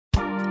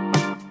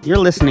You're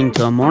listening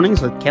to a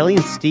Mornings with Kelly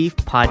and Steve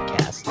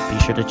podcast. Be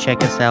sure to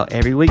check us out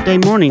every weekday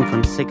morning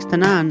from 6 to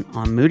 9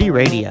 on Moody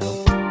Radio.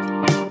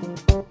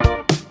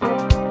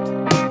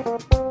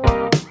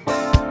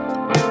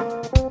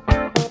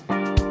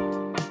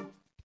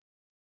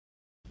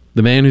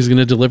 The man who's going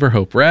to deliver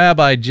hope,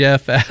 Rabbi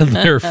Jeff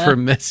Adler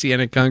from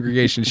Messianic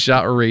Congregation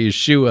Sha'arei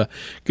Yeshua.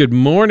 Good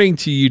morning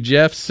to you,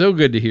 Jeff. So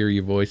good to hear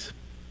your voice.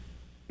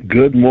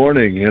 Good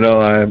morning. You know,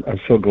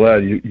 I'm so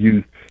glad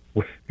you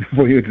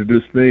before you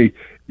introduced me,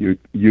 you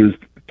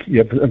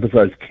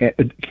emphasized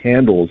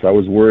candles. I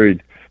was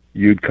worried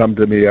you'd come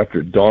to me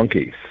after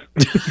donkeys.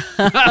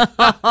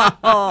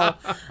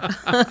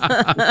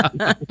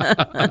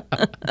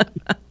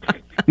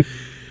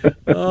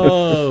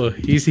 Oh,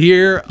 he's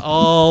here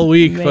all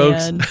week, Man.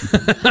 folks.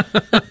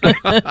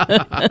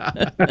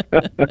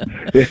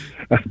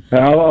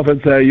 I'll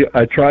often say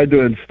I tried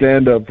doing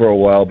stand-up for a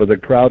while, but the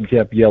crowd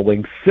kept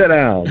yelling, "Sit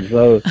down!"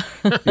 So,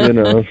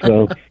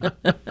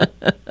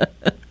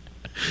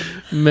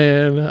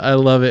 Man, I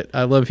love it.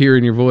 I love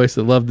hearing your voice.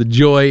 I love the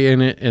joy in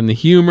it and the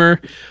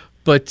humor.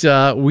 But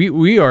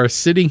we are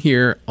sitting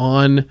here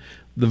on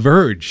the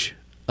verge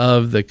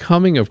of the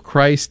coming of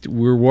Christ.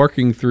 We're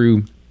walking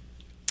through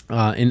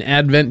an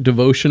Advent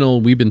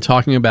devotional. We've been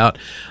talking about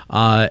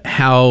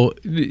how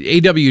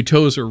A.W.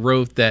 Tozer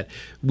wrote that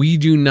we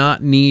do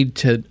not need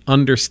to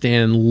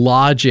understand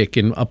logic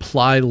and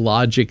apply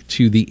logic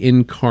to the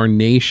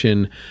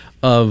incarnation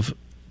of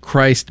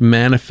Christ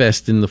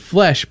manifest in the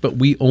flesh, but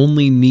we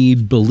only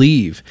need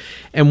believe.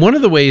 And one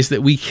of the ways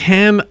that we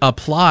can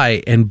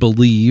apply and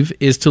believe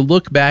is to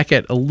look back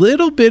at a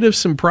little bit of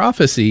some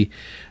prophecy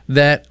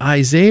that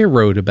Isaiah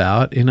wrote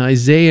about in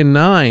Isaiah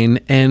 9.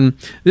 And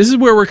this is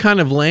where we're kind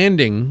of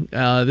landing.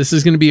 This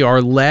is going to be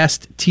our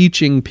last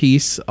teaching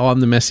piece on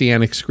the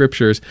Messianic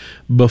Scriptures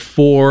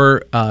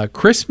before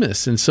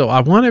Christmas. And so I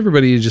want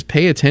everybody to just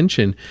pay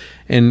attention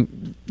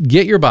and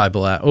get your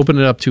Bible out, open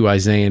it up to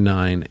Isaiah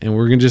 9. And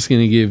we're just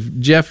going to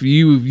give, Jeff,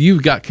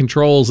 you've got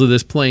controls of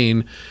this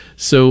plane.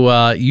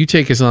 So you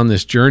take us on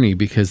this journey,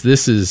 because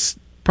this is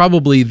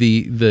probably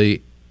the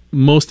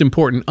most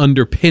important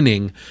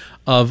underpinning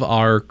of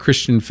our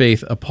Christian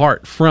faith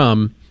apart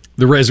from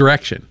the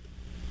resurrection.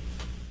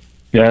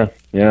 Yeah,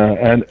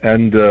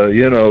 and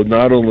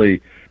not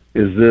only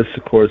is this,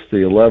 of course,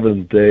 the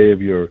 11th day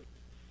of your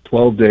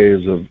 12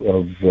 days of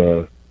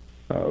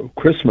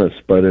Christmas,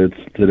 but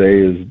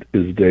today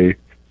is day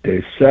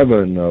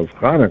 7 of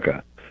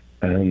Hanukkah,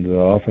 and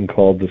often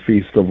called the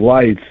Feast of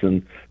Lights,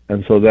 and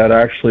so that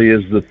actually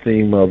is the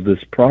theme of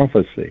this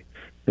prophecy.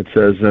 It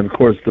says, and of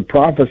course, the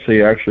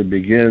prophecy actually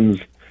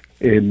begins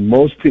in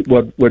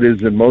what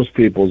is in most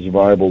people's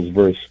Bibles,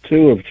 verse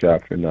 2 of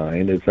chapter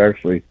 9. It's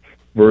actually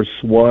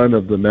verse 1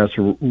 of the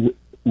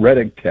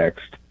Masoretic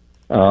text.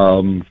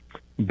 The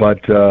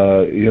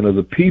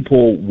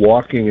people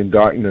walking in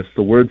darkness,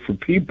 the word for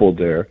people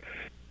there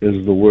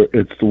is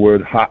it's the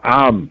word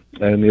ha'am.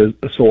 And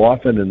so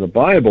often in the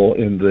Bible,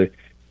 in the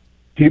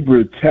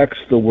Hebrew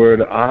text, the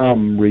word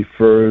am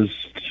refers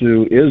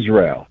to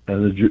Israel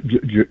and the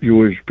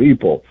Jewish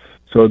people.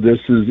 So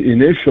this is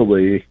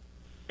initially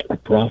a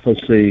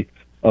prophecy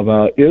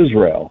about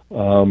Israel. As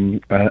a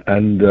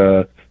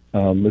matter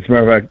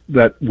of fact,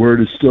 that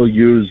word is still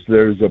used.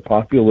 There's a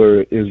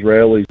popular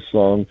Israeli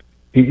song,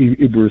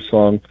 Hebrew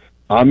song,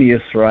 Am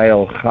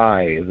Yisrael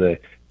Chai, the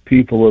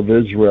people of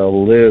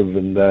Israel live,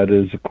 and that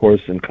is, of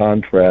course, in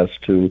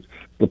contrast to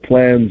the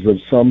plans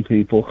of some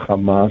people,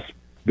 Hamas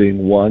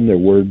being one.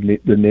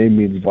 The name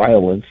means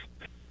violence.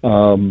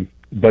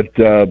 But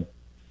there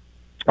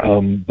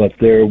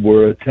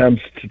were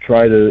attempts to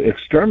try to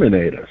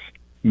exterminate us.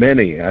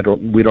 Many.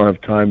 We don't have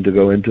time to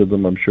go into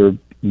them. I'm sure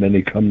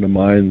many come to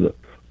mind. The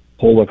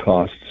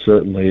Holocaust,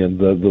 certainly, and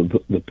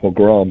the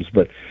pogroms.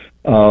 But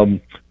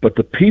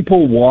the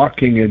people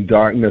walking in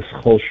darkness,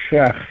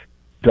 choshech,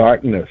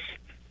 darkness,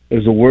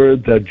 is a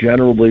word that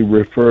generally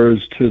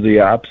refers to the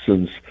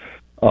absence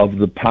of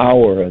the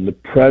power and the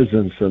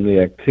presence and the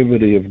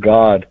activity of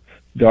God.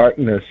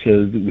 Darkness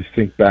is, we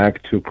think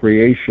back to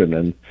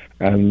creation,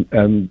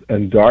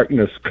 and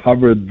darkness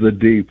covered the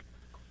deep.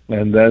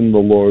 And then the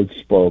Lord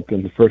spoke,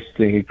 and the first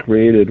thing He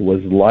created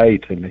was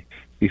light. And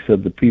He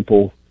said, the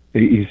people,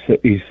 He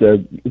said,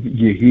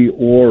 Yehi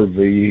or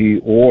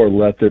v'yehi or,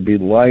 let there be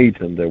light,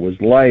 and there was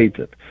light.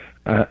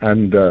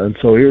 And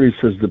so here He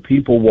says, the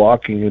people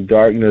walking in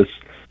darkness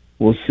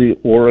will see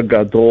Or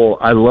Gadol.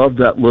 I love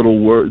that little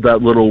word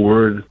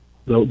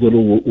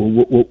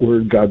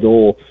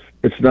Gadol.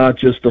 It's not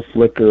just a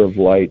flicker of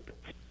light.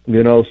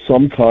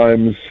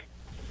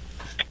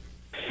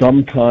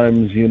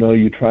 Sometimes,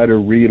 you try to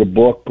read a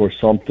book or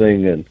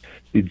something, and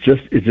it's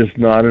just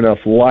not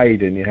enough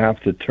light, and you have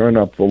to turn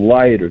up the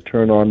light or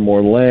turn on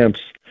more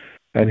lamps.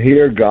 And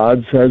here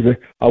God says,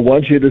 I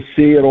want you to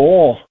see it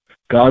all.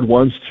 God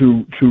wants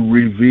to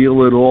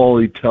reveal it all.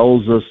 He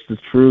tells us the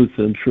truth,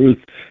 and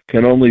truth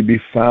can only be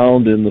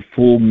found in the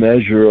full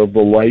measure of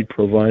the light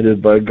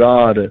provided by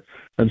God.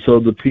 And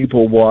so the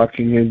people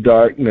walking in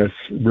darkness,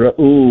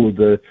 Ra'u,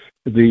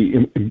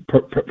 the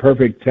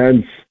perfect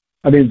tense,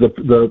 I mean,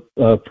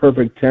 the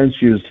perfect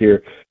tense used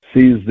here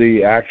sees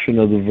the action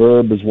of the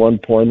verb as one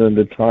point on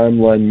the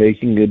timeline,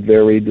 making it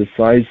very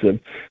decisive.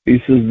 He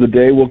says the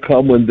day will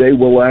come when they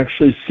will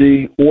actually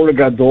see Or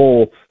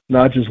Gadol,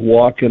 not just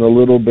walk in a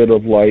little bit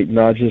of light,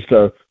 not just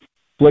a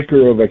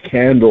flicker of a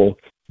candle,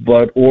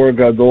 but Or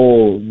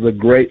Gadol, the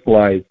great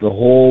light, the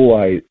whole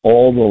light,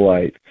 all the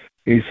light.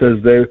 He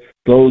says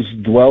those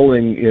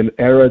dwelling in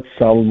Eretz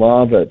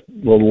Salmavet,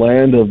 the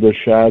land of the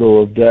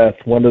shadow of death.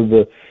 One of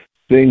the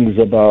things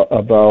about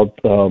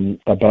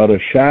a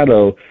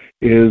shadow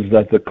is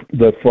that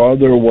the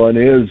farther one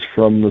is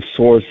from the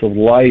source of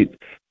light,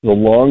 the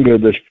longer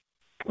the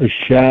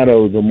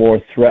shadow, the more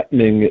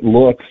threatening it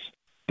looks.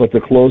 But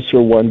the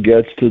closer one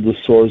gets to the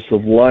source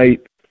of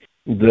light,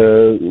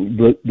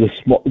 the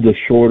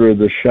shorter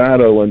the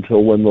shadow,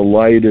 until when the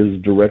light is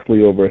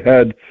directly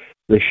overhead,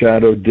 the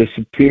shadow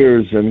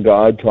disappears. And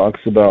God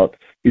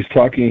he's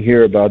talking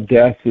here about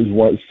death is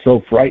what's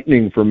so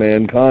frightening for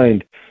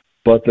mankind.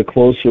 But the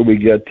closer we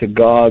get to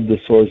God, the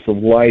source of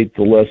light,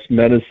 the less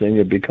menacing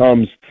it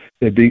becomes.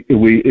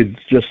 It's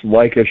just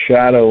like a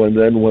shadow, and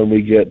then when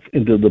we get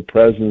into the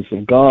presence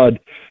of God,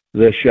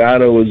 the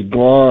shadow is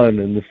gone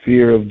and the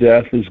fear of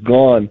death is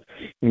gone.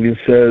 And he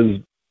says,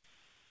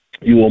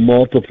 you will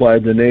multiply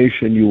the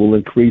nation, you will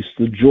increase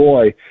the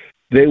joy.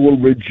 They will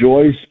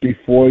rejoice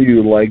before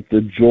you like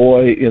the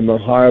joy in the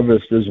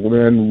harvest, as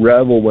men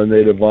revel when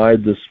they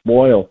divide the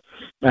spoil.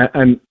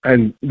 And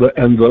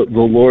the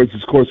Lord's,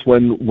 of course,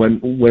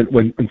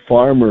 when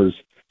farmers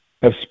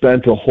have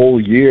spent a whole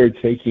year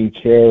taking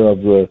care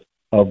of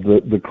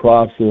the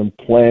crops and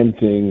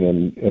planting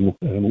and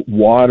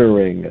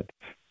watering and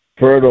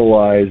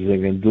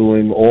fertilizing and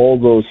doing all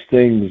those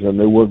things, and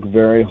they work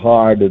very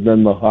hard, and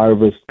then the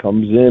harvest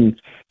comes in,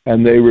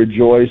 and they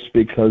rejoice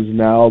because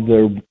now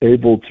they're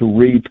able to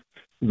reap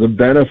the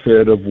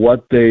benefit of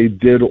what they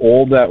did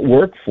all that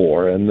work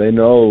for, and they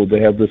know they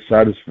have the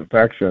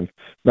satisfaction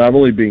not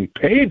only being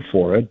paid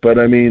for it, but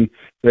I mean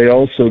they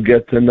also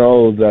get to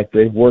know that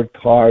they've worked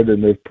hard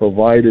and they've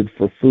provided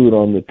for food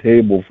on the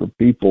table for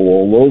people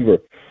all over.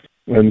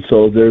 And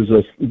so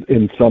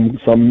in some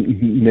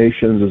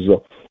nations there's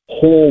a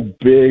whole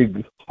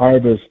big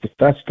harvest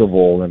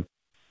festival, and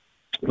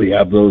we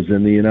have those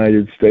in the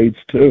United States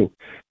too.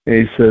 And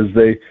he says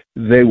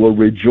they will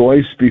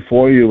rejoice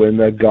before you, and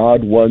that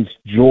God wants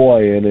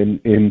joy.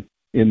 And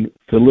in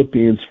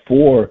Philippians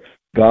 4,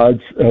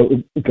 God's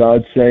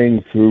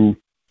saying through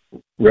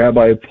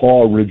Rabbi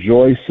Paul,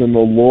 rejoice in the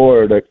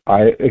Lord.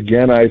 I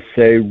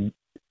say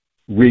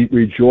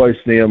rejoice.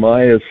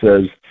 Nehemiah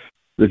says,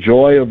 the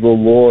joy of the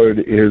Lord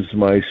is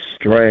my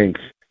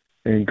strength.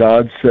 And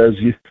God says,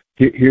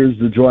 here's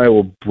the joy. I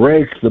will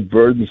break the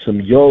burdensome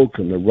yoke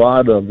and the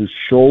rod of his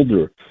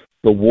shoulder.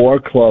 The war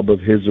club of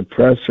his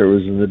oppressor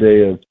is in the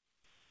day of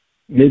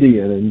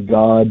Midian, and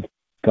God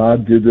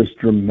did this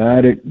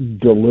dramatic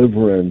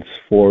deliverance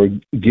for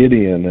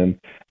Gideon, and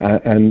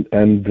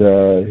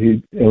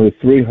he with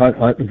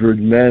 300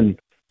 men.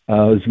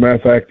 As a matter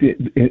of fact,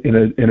 in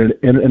an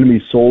enemy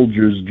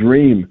soldier's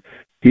dream,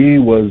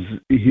 Gideon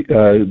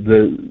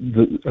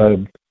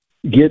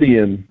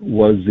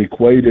was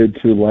equated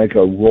to like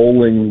a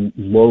rolling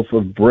loaf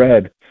of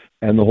bread,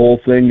 and the whole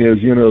thing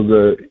is,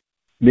 the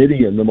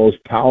Midian, the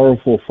most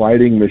powerful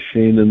fighting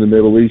machine in the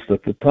Middle East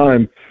at the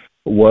time,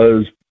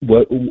 was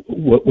what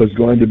was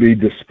going to be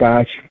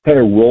dispatched by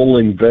a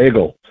rolling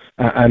bagel,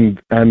 but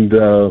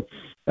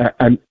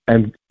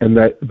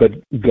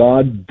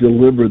God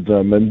delivered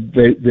them, and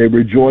they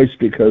rejoiced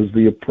because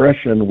the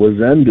oppression was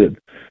ended,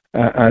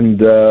 and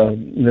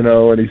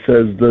he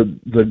says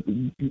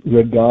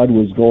that God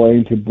was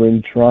going to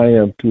bring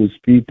triumph to his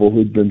people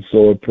who'd been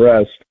so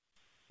oppressed.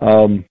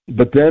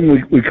 But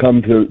then we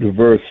come to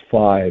verse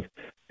 5.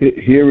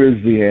 Here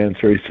is the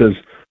answer. He says,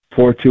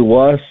 for to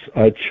us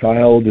a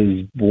child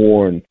is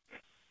born.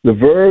 The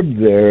verb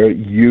there,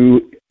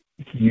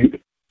 yulad,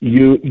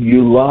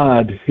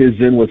 is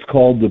in what's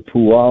called the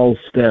pual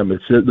stem.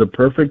 It's the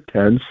perfect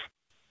tense,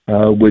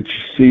 which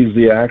sees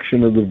the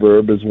action of the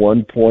verb as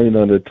one point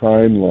on a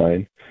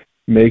timeline,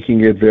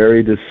 making it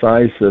very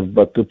decisive.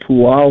 But the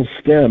pual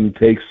stem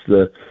takes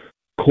the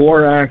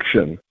core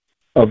action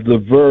of the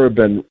verb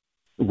and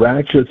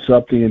ratchets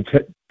up the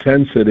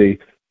intensity.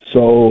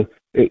 So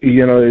it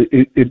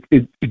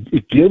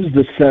gives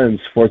the sense,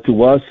 for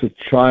to us a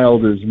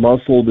child is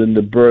muscled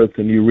into birth.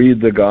 And you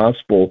read the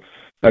gospel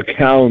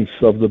accounts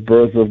of the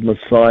birth of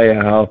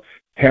Messiah, how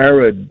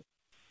Herod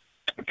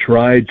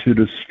tried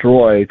to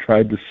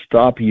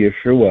stop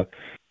Yeshua.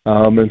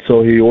 And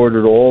so he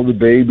ordered all the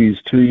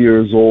babies 2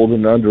 years old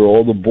and under,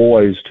 all the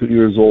boys 2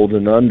 years old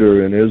and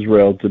under in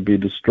Israel to be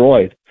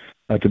destroyed,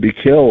 to be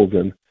killed.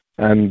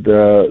 And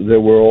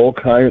there were all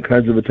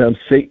kinds of attempts.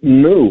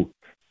 Satan knew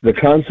the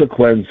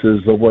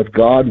consequences of what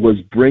God was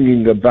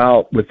bringing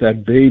about with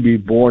that baby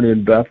born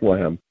in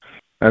Bethlehem.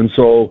 And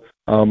so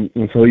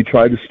he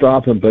tried to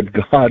stop him, but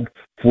God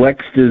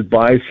flexed his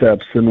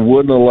biceps and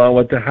wouldn't allow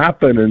it to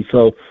happen. And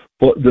so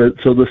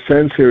the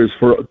sense here is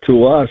for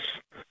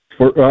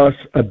for us,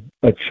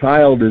 a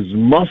child is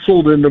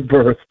muscled into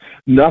birth.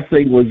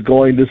 Nothing was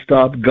going to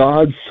stop.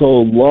 God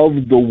so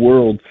loved the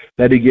world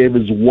that he gave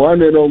his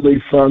one and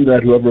only Son,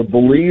 that whoever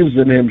believes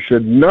in him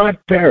should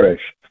not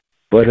perish,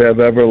 but have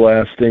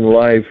everlasting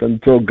life.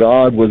 And so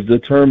God was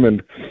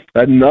determined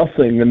that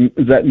nothing and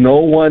that no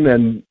one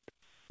and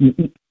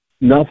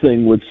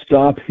nothing would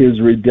stop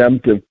his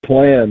redemptive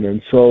plan.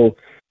 And so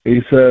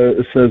he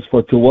says,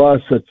 for to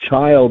us a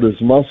child is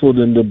muscled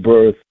into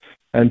birth,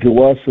 and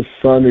to us a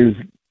son is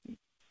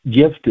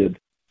gifted.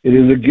 It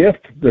is a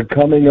gift, the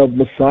coming of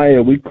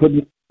Messiah. We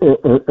couldn't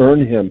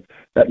earn him.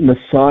 That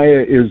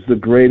Messiah is the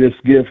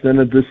greatest gift. And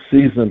at this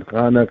season,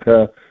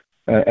 Hanukkah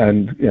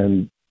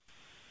and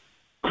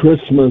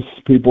Christmas,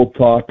 people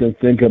talk and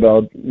think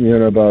about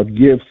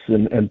gifts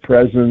and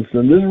presents,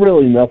 and there's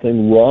really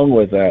nothing wrong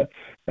with that,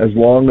 as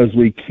long as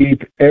we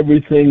keep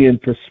everything in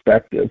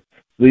perspective.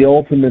 The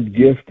ultimate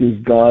gift is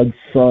God's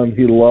Son.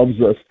 He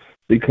loves us,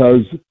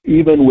 because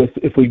even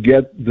if we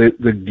get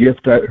the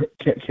gift,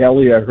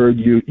 Kelly, I heard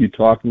you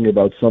talking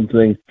about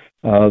something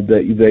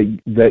that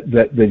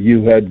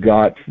you had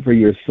got for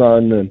your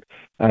son,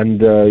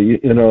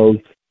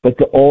 but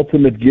the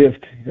ultimate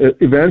gift,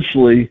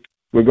 eventually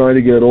we're going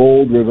to get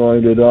old, we're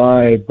going to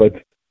die,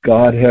 but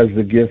God has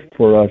the gift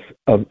for us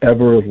of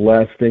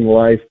everlasting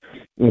life,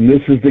 and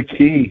this is the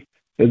key.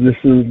 And this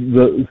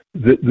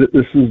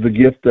is the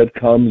gift that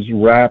comes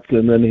wrapped,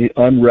 and then he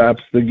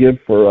unwraps the gift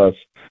for us.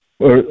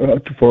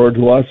 For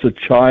to us a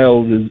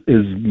child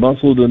is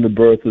muscled into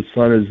birth, the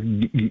son is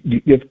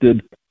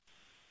gifted.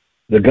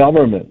 The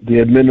government,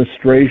 the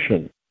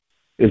administration,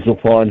 is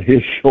upon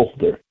his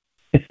shoulder.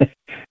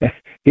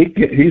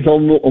 He's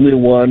only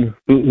one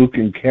who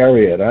can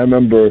carry it. I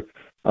remember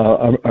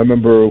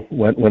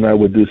when I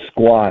would do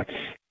squats,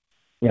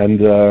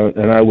 and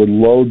I would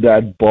load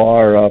that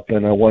bar up,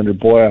 and I wondered,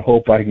 boy, I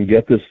hope I can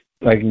get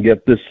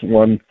this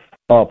one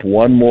up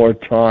one more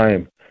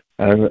time,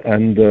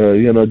 and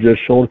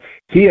just shoulder.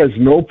 He has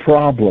no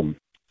problem.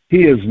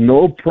 He has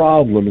no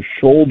problem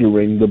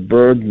shouldering the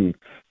burden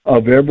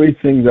of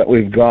everything that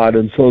we've got,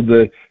 and so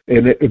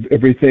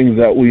everything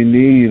that we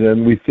need,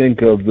 and we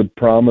think of the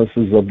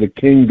promises of the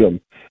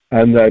kingdom,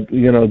 and that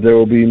there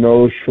will be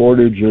no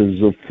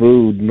shortages of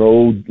food,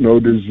 no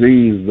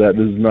disease that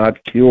is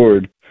not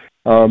cured.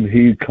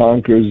 He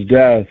conquers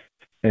death,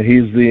 and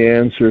he's the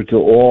answer to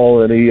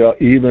all, and he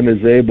even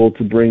is able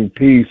to bring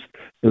peace.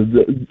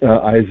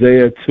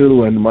 Isaiah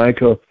 2 and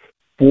Micah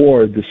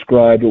 4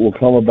 describe it will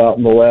come about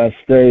in the last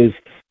days,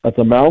 that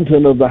the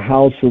mountain of the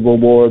house of the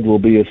Lord will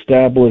be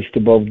established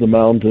above the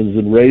mountains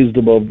and raised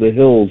above the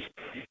hills,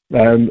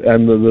 and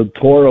the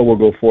Torah will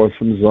go forth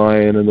from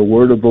Zion, and the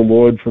word of the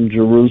Lord from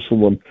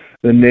Jerusalem.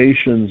 The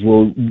nations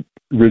will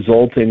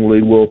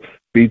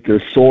beat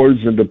their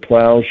swords into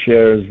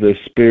plowshares, their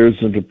spears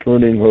into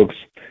pruning hooks.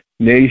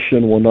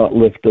 Nation will not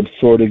lift up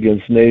sword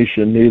against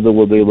nation, neither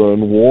will they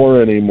learn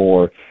war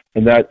anymore.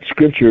 And that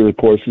scripture, of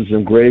course, is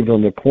engraved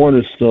on the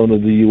cornerstone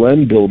of the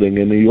UN building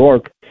in New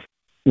York.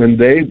 And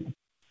they've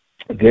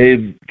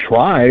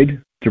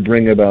tried to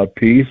bring about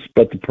peace,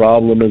 but the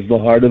problem is the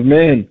heart of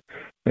man.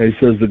 And he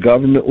says the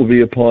government will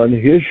be upon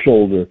his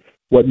shoulder.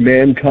 What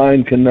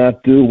mankind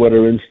cannot do, what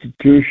our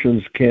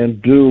institutions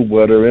can't do,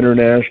 what our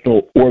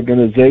international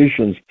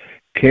organizations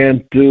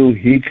can't do,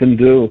 he can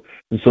do.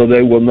 And so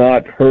they will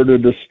not hurt or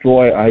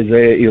destroy.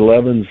 Isaiah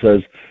 11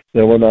 says,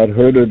 they will not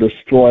hurt or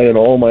destroy in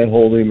all my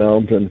holy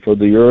mountain, for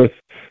the earth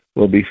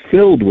will be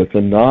filled with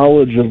the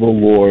knowledge of the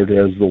Lord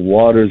as the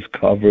waters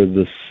cover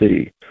the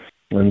sea.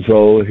 And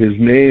so his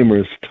name or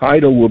his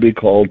title will be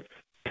called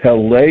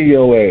Pele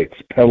Yoetz.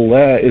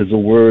 Pele is a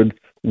word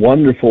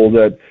wonderful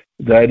that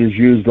is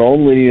used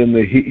only in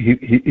the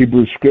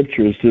Hebrew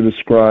scriptures to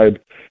describe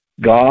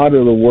God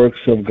or the works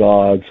of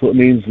God. So it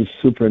means the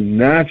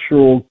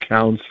supernatural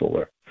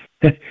counselor.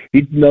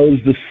 He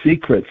knows the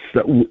secrets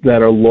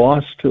that are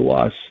lost to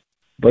us,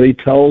 but he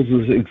tells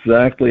us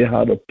exactly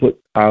how to put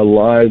our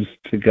lives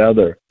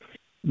together.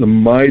 The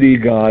mighty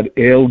God,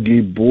 El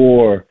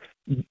Gibor.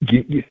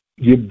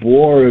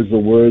 Gibor is a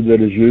word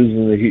that is used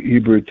in the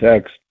Hebrew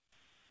text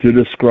to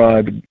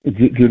describe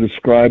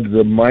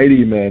the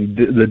mighty men,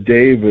 the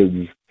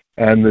Davids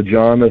and the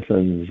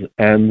Jonathans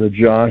and the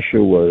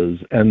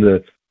Joshuas and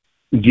the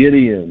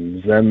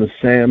Gideons and the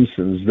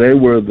Samsons. They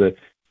were the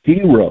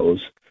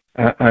heroes,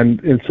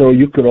 and so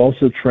you could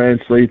also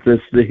translate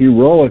this the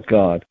heroic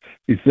God.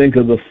 You think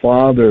of the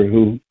Father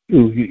who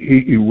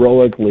he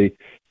heroically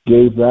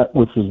gave that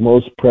which was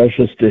most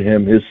precious to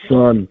him, his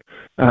Son,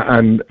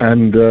 and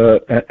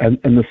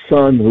the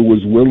Son who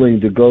was willing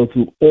to go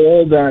through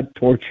all that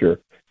torture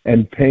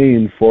and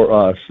pain for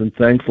us, and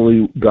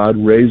thankfully God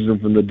raised him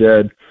from the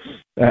dead.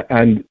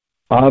 And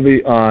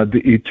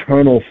the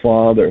eternal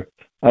Father.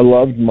 I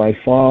loved my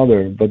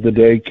father, but the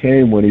day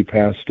came when he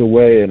passed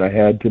away, and I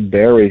had to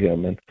bury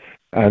him.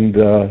 And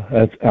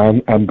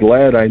I'm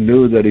glad I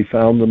knew that he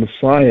found the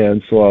Messiah,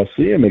 and so I'll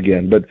see him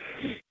again. But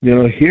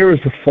here is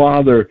a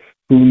Father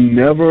who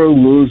never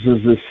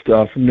loses his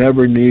stuff,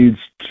 never needs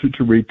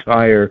to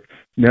retire,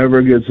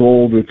 never gets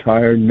old or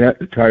tired,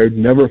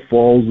 never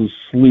falls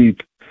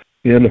asleep.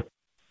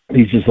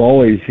 He's just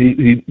always,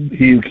 he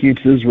who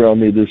keeps Israel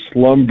neither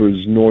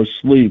slumbers nor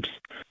sleeps.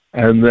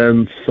 And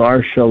then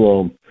Sar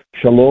Shalom.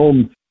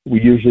 Shalom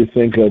we usually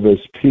think of as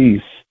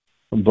peace,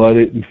 but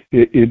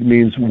it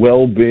means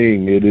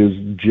well-being. It is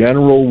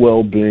general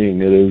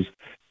well-being. It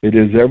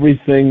is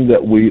everything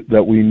that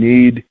we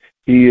need.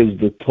 He is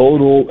the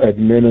total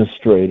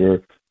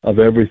administrator of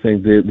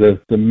everything.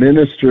 The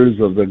ministers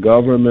of the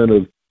government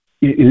of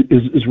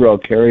Israel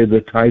carry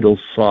the title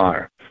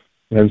Sar.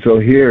 And so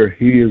here,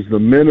 he is the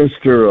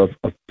minister of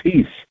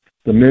peace,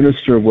 the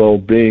minister of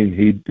well-being.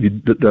 He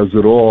does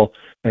it all.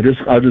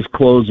 I'll just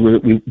close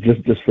with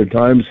just for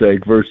time's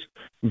sake, verse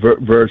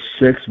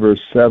 6,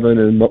 verse 7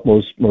 in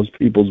most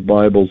people's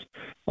Bibles,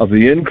 of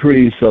the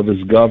increase of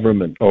his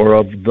government, or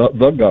of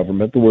the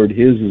government. The word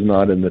his is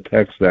not in the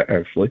text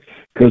actually,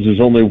 because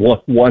there's only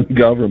one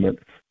government,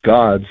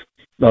 God's.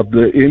 Of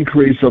the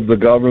increase of the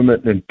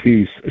government and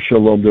peace,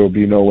 shalom, there will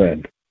be no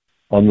end.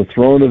 On the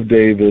throne of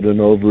David and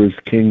over his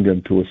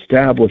kingdom, to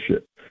establish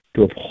it,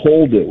 to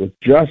uphold it with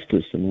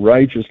justice and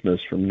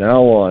righteousness from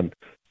now on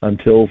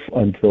until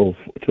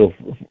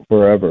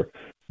forever.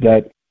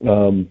 That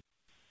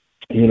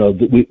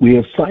we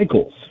have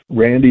cycles.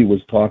 Randy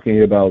was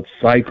talking about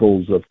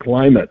cycles of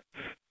climate,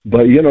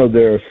 but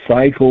there are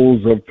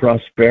cycles of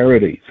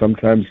prosperity.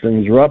 Sometimes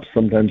things are up,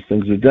 sometimes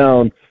things are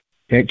down.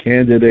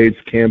 Candidates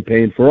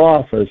campaign for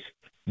office,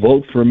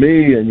 vote for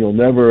me and you'll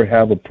never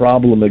have a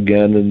problem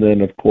again, and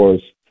then of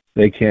course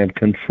they can't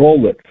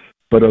control it.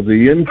 But of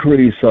the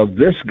increase of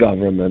this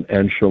government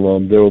and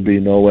shalom, there will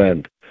be no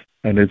end.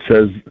 And it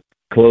says,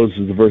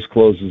 the verse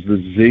closes, the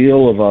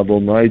zeal of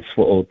Adonai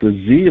Tzvaot, the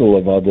zeal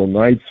of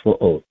Adonai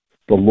Tzvaot,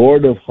 the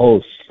Lord of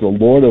hosts, the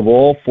Lord of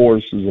all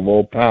forces, of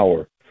all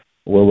power,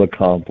 will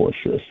accomplish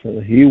this.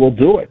 And he will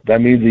do it.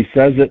 That means he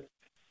says it,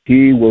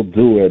 he will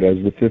do it,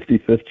 as the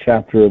 55th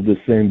chapter of the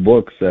same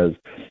book says.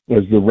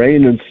 As the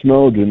rain and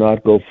snow do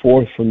not go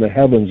forth from the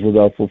heavens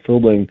without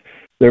fulfilling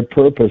their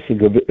purpose of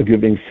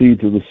giving seed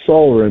to the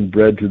sower and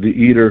bread to the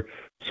eater,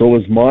 so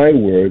is my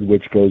word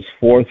which goes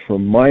forth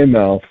from my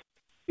mouth.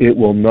 It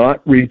will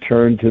not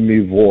return to me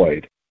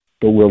void,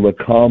 but will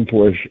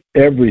accomplish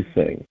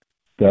everything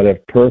that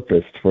I've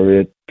purposed for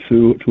it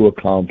to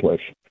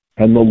accomplish.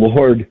 And the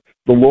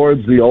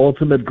Lord's the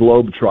ultimate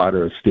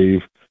globetrotter,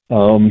 Steve.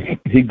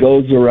 He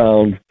goes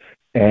around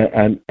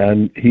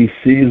and he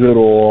sees it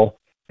all,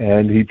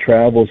 and he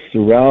travels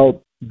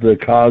throughout the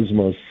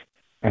cosmos,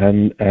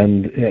 and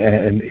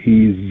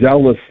he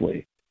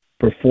zealously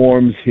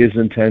performs his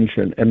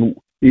intention. And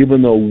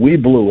even though we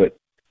blew it,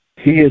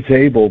 he is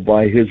able,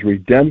 by his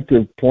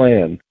redemptive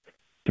plan,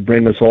 to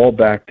bring us all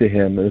back to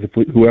him. And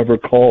whoever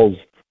calls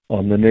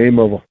on the name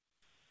of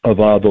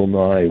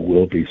Adonai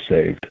will be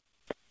saved.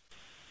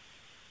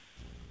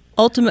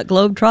 Ultimate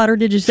globetrotter,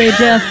 did you say,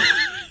 Jeff?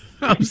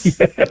 I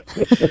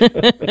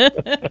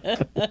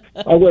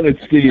wanted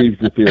Steve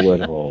to feel at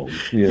home.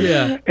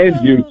 Yeah.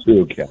 And you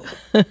too, Kelly.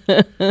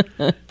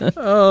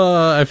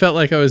 I felt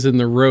like I was in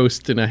the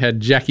roast and I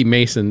had Jackie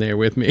Mason there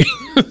with me.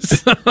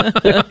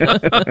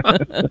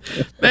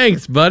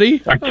 Thanks,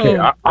 buddy.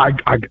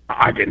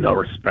 I get no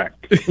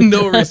respect.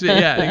 No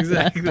respect. Yeah,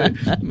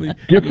 exactly.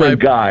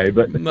 Different guy,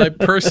 but my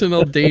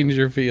personal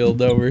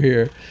Dangerfield over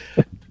here.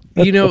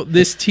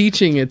 This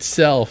teaching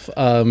itself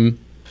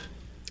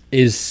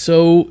is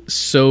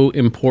so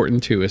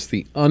important to us.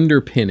 The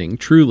underpinning,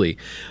 truly,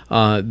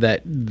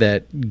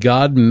 that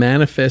God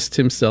manifests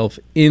himself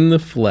in the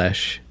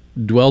flesh,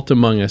 dwelt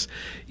among us.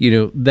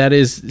 That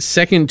is,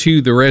 second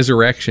to the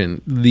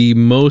resurrection, the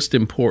most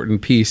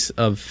important piece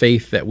of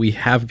faith that we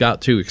have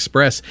got to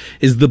express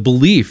is the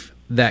belief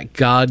that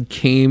God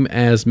came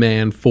as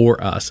man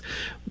for us,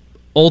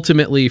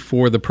 ultimately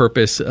for the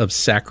purpose of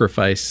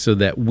sacrifice, so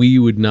that we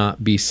would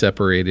not be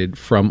separated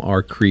from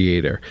our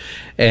Creator.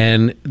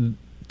 And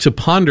to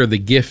ponder the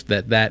gift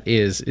that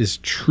is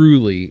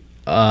truly,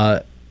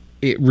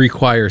 it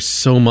requires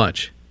so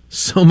much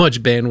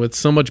bandwidth,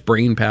 so much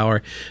brain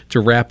power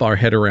to wrap our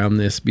head around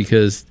this,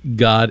 because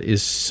God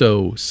is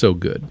so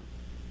good.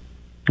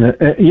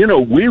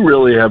 We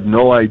really have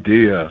no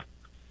idea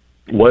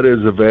what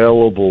is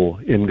available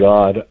in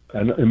God,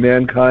 and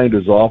mankind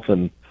has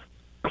often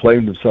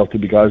claimed himself to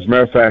be God. As a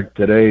matter of fact,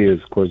 today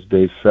is, of course,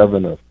 day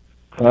 7 of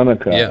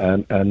Hanukkah, yeah.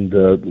 and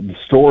the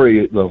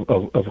story of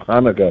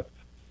Hanukkah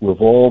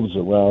revolves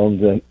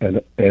around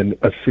an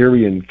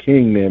Assyrian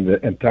king named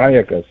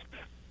Antiochus.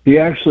 He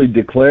actually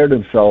declared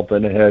himself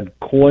and had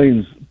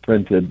coins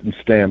printed and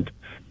stamped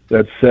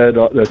that said,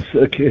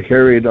 that's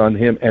carried on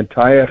him,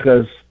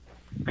 Antiochus,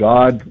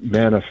 God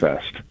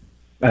manifest.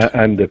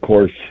 And of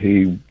course,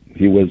 he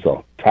was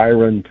a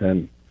tyrant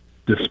and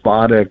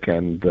despotic,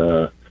 and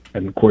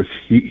of course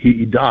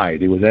he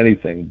died. He was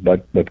anything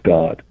but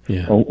God,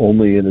 yeah.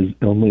 only in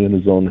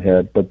his own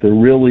head. But there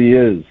really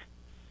is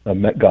a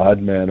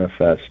God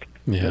manifest,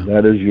 yeah. and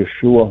that is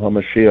Yeshua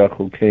HaMashiach,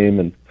 who came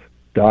and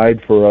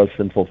died for us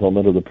in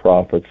fulfillment of the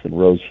prophets and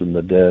rose from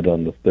the dead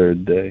on the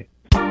third day.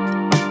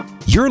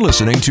 You're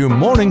listening to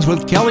Mornings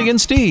with Kelly and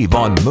Steve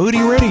on Moody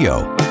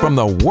Radio, from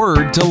the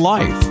Word to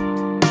Life.